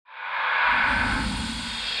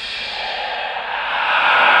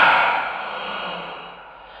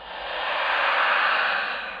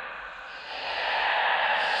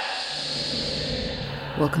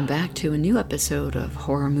Welcome back to a new episode of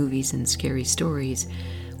Horror Movies and Scary Stories,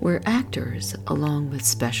 where actors, along with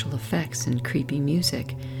special effects and creepy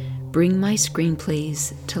music, bring my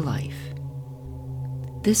screenplays to life.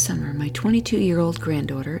 This summer, my 22-year-old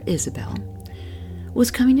granddaughter, Isabel, was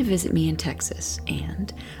coming to visit me in Texas,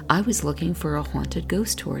 and I was looking for a haunted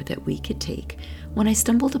ghost tour that we could take when I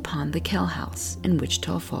stumbled upon the Kell House in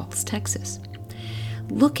Wichita Falls, Texas.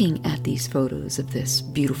 Looking at these photos of this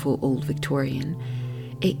beautiful old Victorian,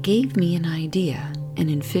 it gave me an idea, and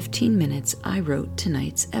in 15 minutes I wrote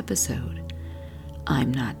tonight's episode.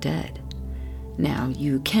 I'm Not Dead. Now,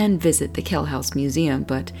 you can visit the Kell House Museum,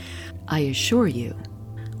 but I assure you,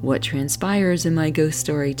 what transpires in my ghost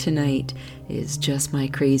story tonight is just my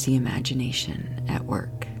crazy imagination at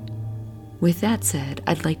work. With that said,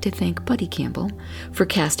 I'd like to thank Buddy Campbell for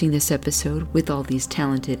casting this episode with all these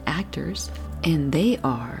talented actors, and they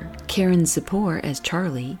are Karen Zipor as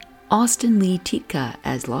Charlie, Austin Lee Titka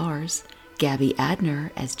as Lars, Gabbie Adner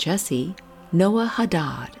as Jessie, Noa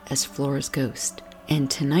Hadad as Flora's ghost, and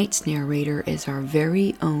tonight's narrator is our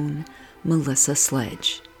very own Melissa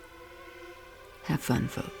Sledge. Have fun,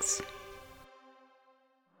 folks.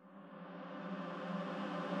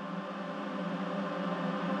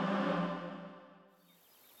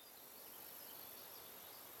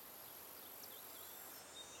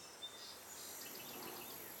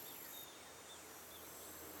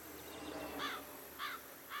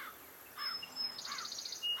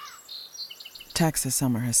 Texas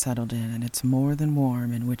summer has settled in, and it's more than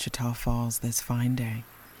warm in Wichita Falls this fine day.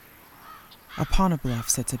 Upon a bluff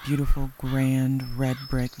sits a beautiful, grand, red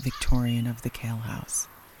brick Victorian of the Kell House.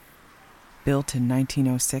 Built in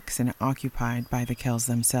 1906 and occupied by the Kells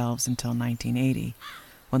themselves until 1980,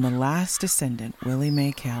 when the last descendant, Willie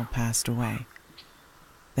Mae Kell, passed away.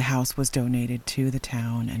 The house was donated to the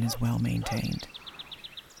town and is well maintained.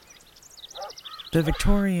 The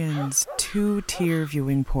Victorian's two-tier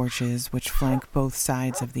viewing porches, which flank both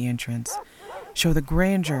sides of the entrance, show the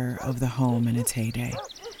grandeur of the home in its heyday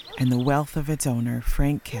and the wealth of its owner,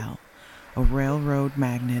 Frank Kell, a railroad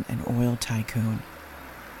magnate and oil tycoon.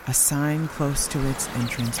 A sign close to its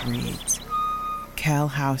entrance reads, Kell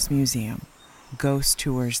House Museum, Ghost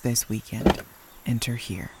Tours this weekend. Enter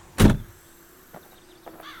here.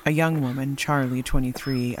 A young woman, Charlie,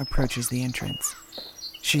 23, approaches the entrance.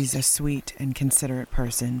 She's a sweet and considerate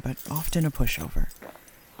person, but often a pushover.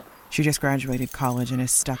 She just graduated college and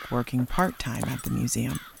is stuck working part-time at the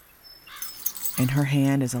museum. In her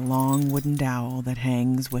hand is a long wooden dowel that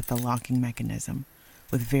hangs with a locking mechanism,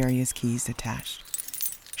 with various keys attached.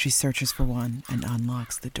 She searches for one and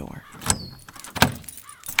unlocks the door.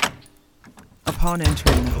 Upon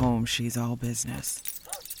entering the home, she's all business.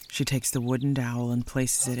 She takes the wooden dowel and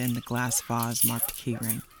places it in the glass vase marked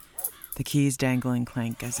keyring. The keys dangling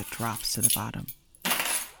clank as it drops to the bottom.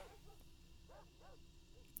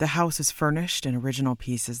 The house is furnished in original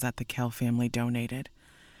pieces that the Kell family donated.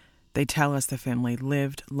 They tell us the family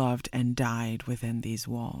lived, loved, and died within these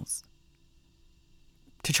walls.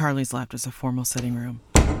 To Charlie's left is a formal sitting room.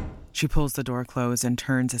 She pulls the door closed and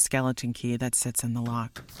turns a skeleton key that sits in the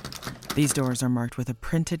lock. These doors are marked with a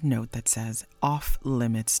printed note that says, "Off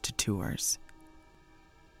limits to tours."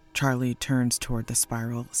 Charlie turns toward the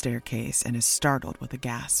spiral staircase and is startled with a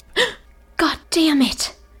gasp. God damn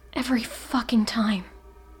it! Every fucking time.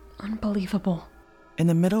 Unbelievable. In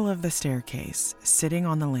the middle of the staircase, sitting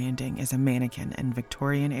on the landing, is a mannequin in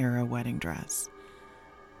Victorian-era wedding dress.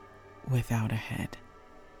 Without a head.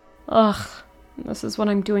 Ugh, this is what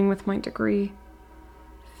I'm doing with my degree.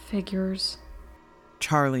 Figures.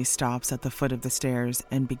 Charlie stops at the foot of the stairs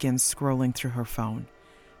and begins scrolling through her phone.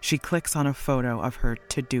 She clicks on a photo of her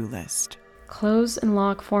to-do list. Close and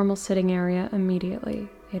lock formal sitting area immediately.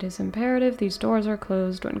 It is imperative these doors are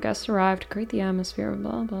closed when guests arrive to create the atmosphere,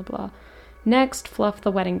 blah, blah, blah. Next, fluff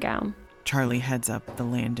the wedding gown. Charlie heads up the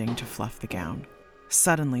landing to fluff the gown.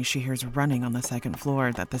 Suddenly, she hears running on the second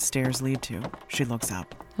floor that the stairs lead to. She looks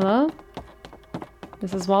up. Hello?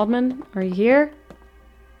 Mrs. Waldman, are you here?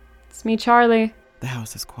 It's me, Charlie. The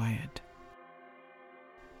house is quiet.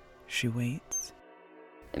 She waits.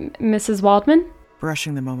 Mrs. Waldman?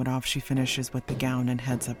 Brushing the moment off, she finishes with the gown and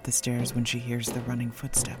heads up the stairs when she hears the running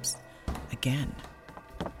footsteps. Again.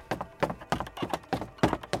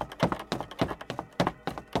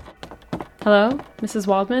 Hello, Mrs.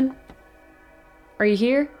 Waldman? Are you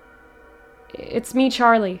here? It's me,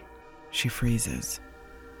 Charlie. She freezes.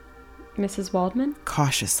 Mrs. Waldman?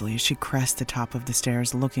 Cautiously, she crests the top of the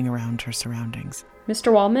stairs, looking around her surroundings.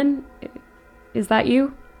 Mr. Waldman? Is that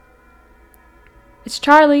you? It's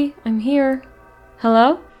Charlie. I'm here.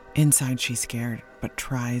 Hello? Inside, she's scared, but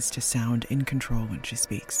tries to sound in control when she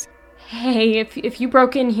speaks. Hey, if you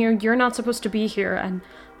broke in here, you're not supposed to be here, and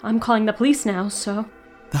I'm calling the police now, so...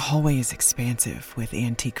 The hallway is expansive, with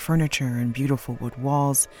antique furniture and beautiful wood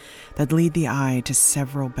walls that lead the eye to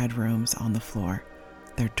several bedrooms on the floor,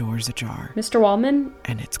 their doors ajar. Mr. Wallman?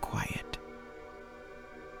 And it's quiet.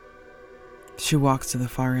 She walks to the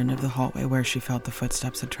far end of the hallway where she felt the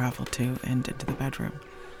footsteps had traveled to and into the bedroom.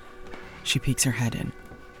 She peeks her head in.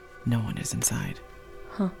 No one is inside.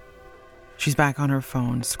 Huh. She's back on her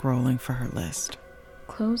phone, scrolling for her list.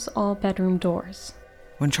 Close all bedroom doors.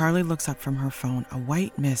 When Charlie looks up from her phone, a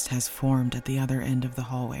white mist has formed at the other end of the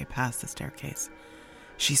hallway past the staircase.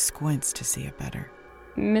 She squints to see it better.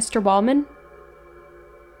 Mr. Wallman?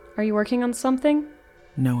 Are you working on something?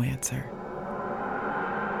 No answer.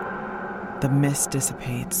 The mist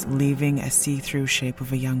dissipates, leaving a see-through shape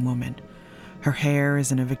of a young woman. Her hair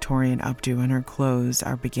is in a Victorian updo and her clothes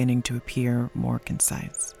are beginning to appear more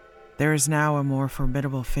concise. There is now a more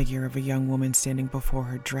formidable figure of a young woman standing before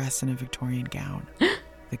her, dressed in a Victorian gown.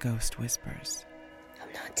 The ghost whispers,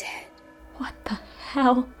 "I'm not dead." What the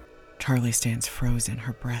hell? Charlie stands frozen,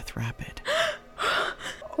 her breath rapid.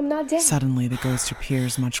 "I'm not dead." Suddenly, the ghost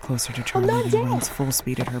appears much closer to Charlie and runs full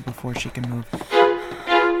speed at her before she can move.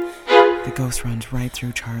 The ghost runs right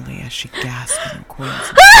through Charlie as she gasps and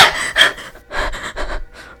recoils.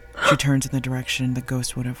 She turns in the direction the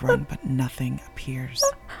ghost would have run, but nothing appears.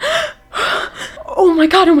 Oh my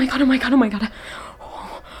god, oh my god, oh my god, oh my god.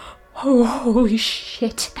 Oh, holy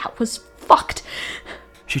shit, that was fucked.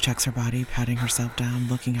 She checks her body, patting herself down,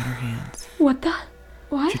 looking at her hands. What the?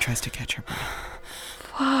 What? She tries to catch her breath.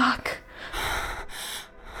 Fuck.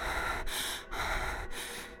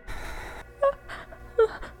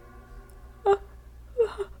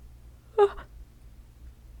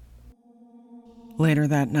 Later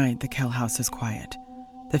that night, the Kell house is quiet.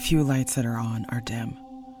 The few lights that are on are dim.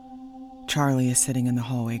 Charlie is sitting in the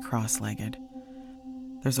hallway cross-legged.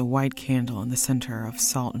 There's a white candle in the center of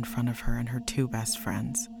salt in front of her and her two best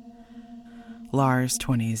friends. Lars,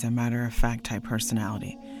 20s, a matter-of-fact type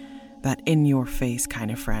personality. That in-your-face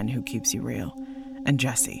kind of friend who keeps you real. And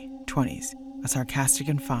Jessie, 20s, a sarcastic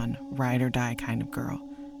and fun, ride-or-die kind of girl,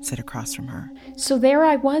 sit across from her. So there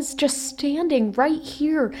I was, just standing right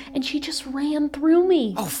here, and she just ran through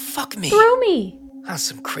me. Oh, fuck me. Through me. That's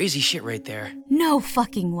some crazy shit right there. No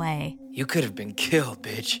fucking way. You could have been killed,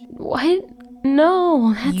 bitch. What?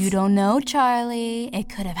 No, that's... You don't know, Charlie. It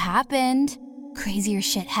could have happened. Crazier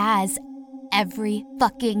shit has. Every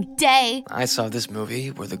fucking day. I saw this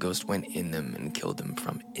movie where the ghost went in them and killed them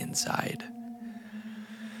from inside.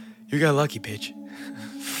 You got lucky, bitch.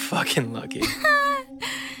 Fucking lucky.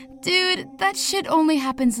 Dude, that shit only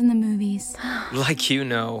happens in the movies. Like you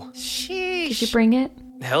know. Sheesh. Did you bring it?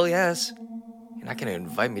 Hell yes. You're not gonna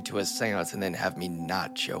invite me to a seance and then have me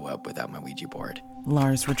not show up without my Ouija board.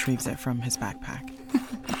 Lars retrieves it from his backpack.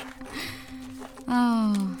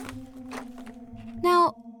 Oh.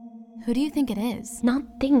 Now, who do you think it is? Not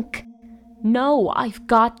think. No, I've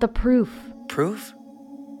got the proof. Proof?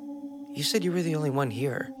 You said you were the only one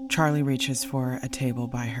here. Charlie reaches for a table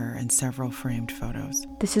by her and several framed photos.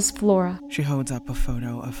 This is Flora. She holds up a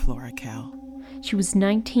photo of Flora Kell. She was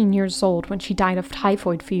 19 years old when she died of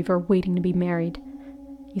typhoid fever waiting to be married.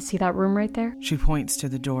 You see that room right there? She points to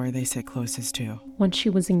the door they sit closest to. When she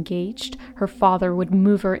was engaged, her father would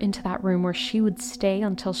move her into that room where she would stay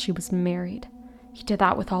until she was married. He did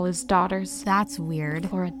that with all his daughters. That's weird.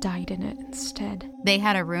 Flora died in it instead. They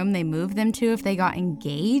had a room they moved them to if they got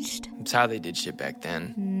engaged? It's how they did shit back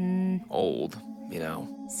then. Old, you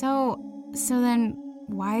know. So then,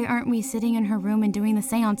 why aren't we sitting in her room and doing the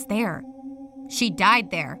seance there? She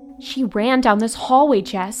died there. She ran down this hallway,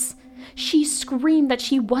 Jess. She screamed that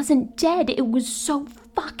she wasn't dead. It was so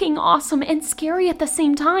fucking awesome and scary at the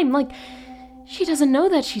same time. Like, she doesn't know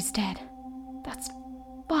that she's dead. That's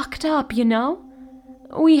fucked up, you know?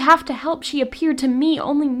 We have to help. She appeared to me,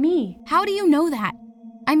 only me. How do you know that?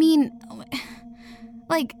 I mean,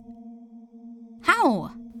 like,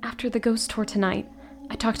 how? After the ghost tour tonight,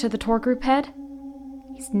 I talked to the tour group head.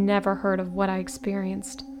 He's never heard of what I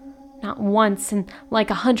experienced. Not once in like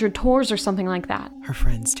 100 tours or something like that. Her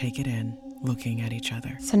friends take it in, looking at each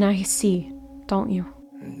other. So now you see, don't you?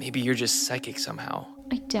 Maybe you're just psychic somehow.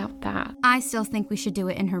 I doubt that. I still think we should do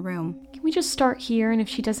it in her room. Can we just start here, and if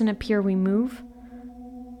she doesn't appear, we move?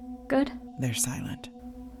 Good? They're silent.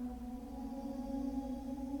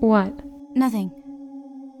 What? Nothing.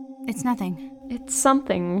 It's nothing. It's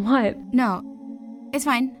something. What? No, it's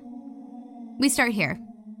fine. We start here.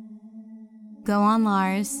 Go on,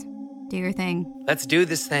 Lars. Do your thing. Let's do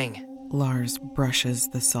this thing. Lars brushes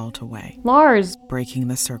the salt away, Lars! breaking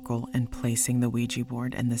the circle and placing the Ouija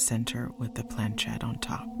board in the center with the planchette on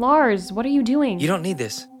top. Lars, what are you doing? You don't need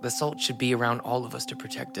this. The salt should be around all of us to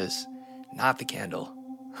protect us, not the candle.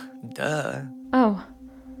 Duh. Oh.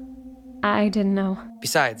 I didn't know.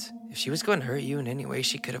 Besides, if she was going to hurt you in any way,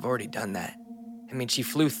 she could have already done that. I mean, she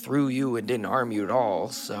flew through you and didn't harm you at all,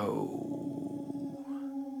 so...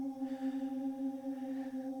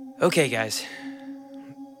 Okay, guys.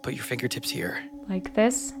 Put your fingertips here. Like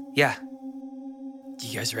this? Yeah.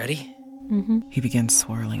 You guys ready? Mm-hmm. He begins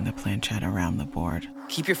swirling the planchette around the board.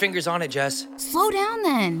 Keep your fingers on it, Jess. Slow down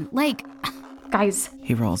then. Guys.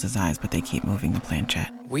 He rolls his eyes, but they keep moving the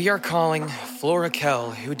planchette. We are calling Flora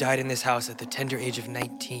Kell, who died in this house at the tender age of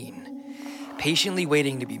 19, patiently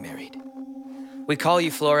waiting to be married. We call you,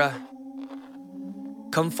 Flora.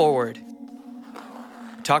 Come forward.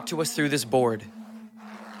 Talk to us through this board.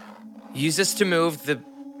 Use this to move the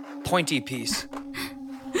pointy piece.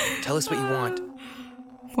 Tell us what you want.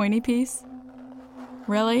 Pointy piece?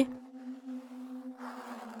 Really?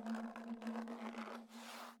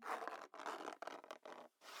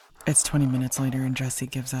 It's 20 minutes later and Jessie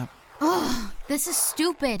gives up. Ugh, this is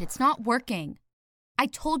stupid. It's not working. I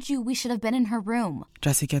told you we should have been in her room.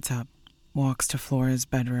 Jessie gets up, walks to Flora's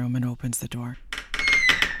bedroom and opens the door.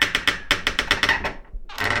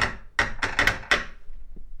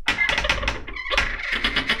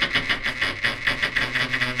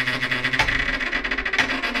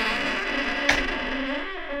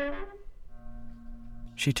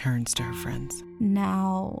 She turns to her friends.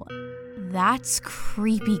 Now, that's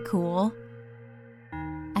creepy cool.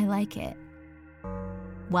 I like it.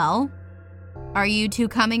 Well, are you two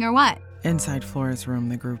coming or what? Inside Flora's room,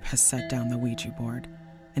 the group has set down the Ouija board,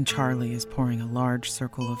 and Charlie is pouring a large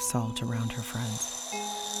circle of salt around her friends.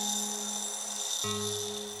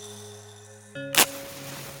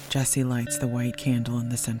 Jessie lights the white candle in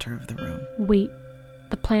the center of the room. Wait,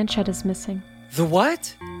 the planchette is missing. The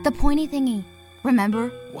what? The pointy thingy. Remember?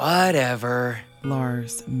 Whatever.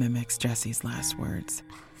 Lars mimics Jessie's last words.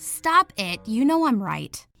 Stop it. You know I'm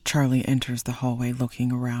right. Charlie enters the hallway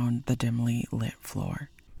looking around the dimly lit floor.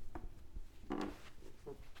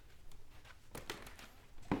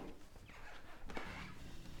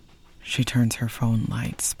 She turns her phone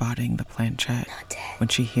light, spotting the planchette when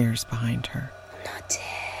she hears behind her. Not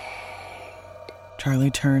dead. Charlie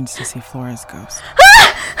turns to see Flora's ghost.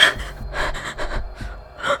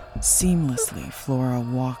 Seamlessly, Flora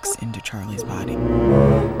walks into Charlie's body.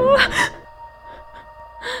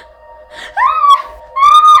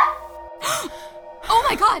 Oh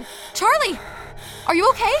my god! Charlie! Are you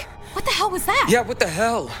okay? What the hell was that? Yeah, what the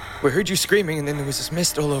hell? We heard you screaming and then there was this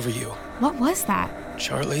mist all over you. What was that?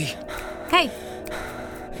 Charlie? Hey!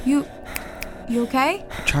 You okay?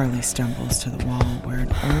 Charlie stumbles to the wall where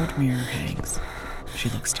an old mirror hangs. She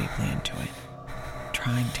looks deeply into it,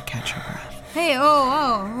 trying to catch her breath. Hey,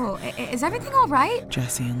 is everything all right?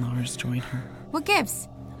 Jessie and Lars join her. What gives?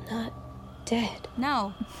 I'm not dead.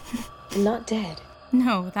 No. I'm not dead.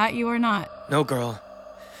 No, that you are not. No, girl.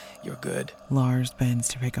 You're good. Lars bends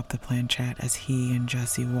to pick up the planchette as he and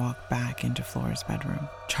Jessie walk back into Flora's bedroom.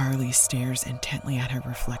 Charlie stares intently at her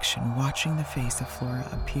reflection, watching the face of Flora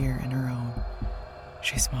appear in her own.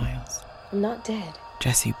 She smiles. I'm not dead.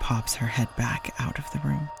 Jessie pops her head back out of the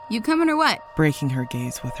room. You coming or what? Breaking her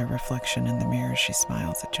gaze with her reflection in the mirror, she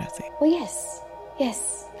smiles at Jessie. Well, yes,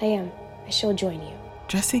 I am. I shall join you.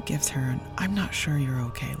 Jessie gives her an "I'm not sure you're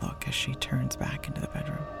okay" look as she turns back into the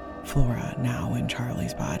bedroom. Flora, now in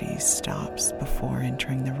Charlie's body, stops before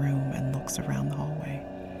entering the room and looks around the hallway.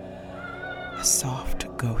 A soft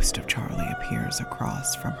ghost of Charlie appears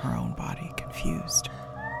across from her own body, confused.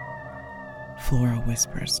 Flora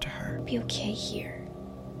whispers to her, I'll be okay here.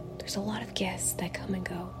 There's a lot of guests that come and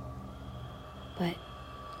go. But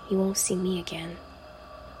you won't see me again.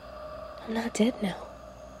 I'm not dead now.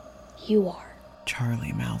 You are.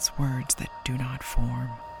 Charlie mouths words that do not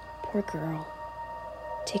form. Poor girl.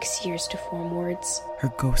 Takes years to form words.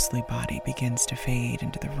 Her ghostly body begins to fade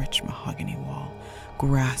into the rich mahogany wall,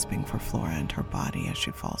 grasping for Flora and her body as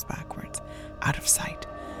she falls backwards, out of sight,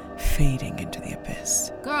 fading into the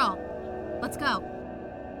abyss. Girl, let's go.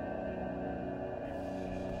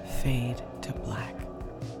 Fade to black.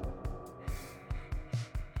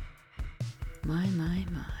 My,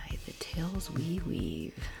 the tales we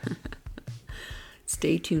weave.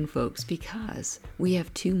 Stay tuned, folks, because we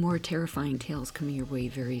have 2 more terrifying tales coming your way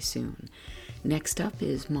very soon. Next up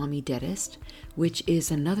is Mommy Deadest, which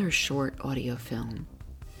is another short audio film.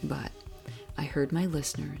 But I heard my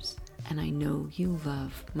listeners, and I know you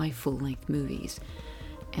love my full-length movies,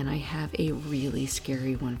 and I have a really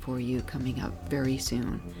scary one for you coming up very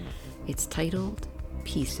soon. It's titled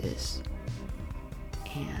Pieces.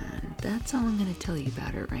 And that's all I'm going to tell you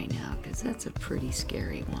about it right now, because that's a pretty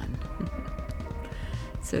scary one.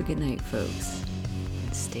 So good night, folks,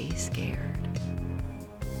 and stay scared.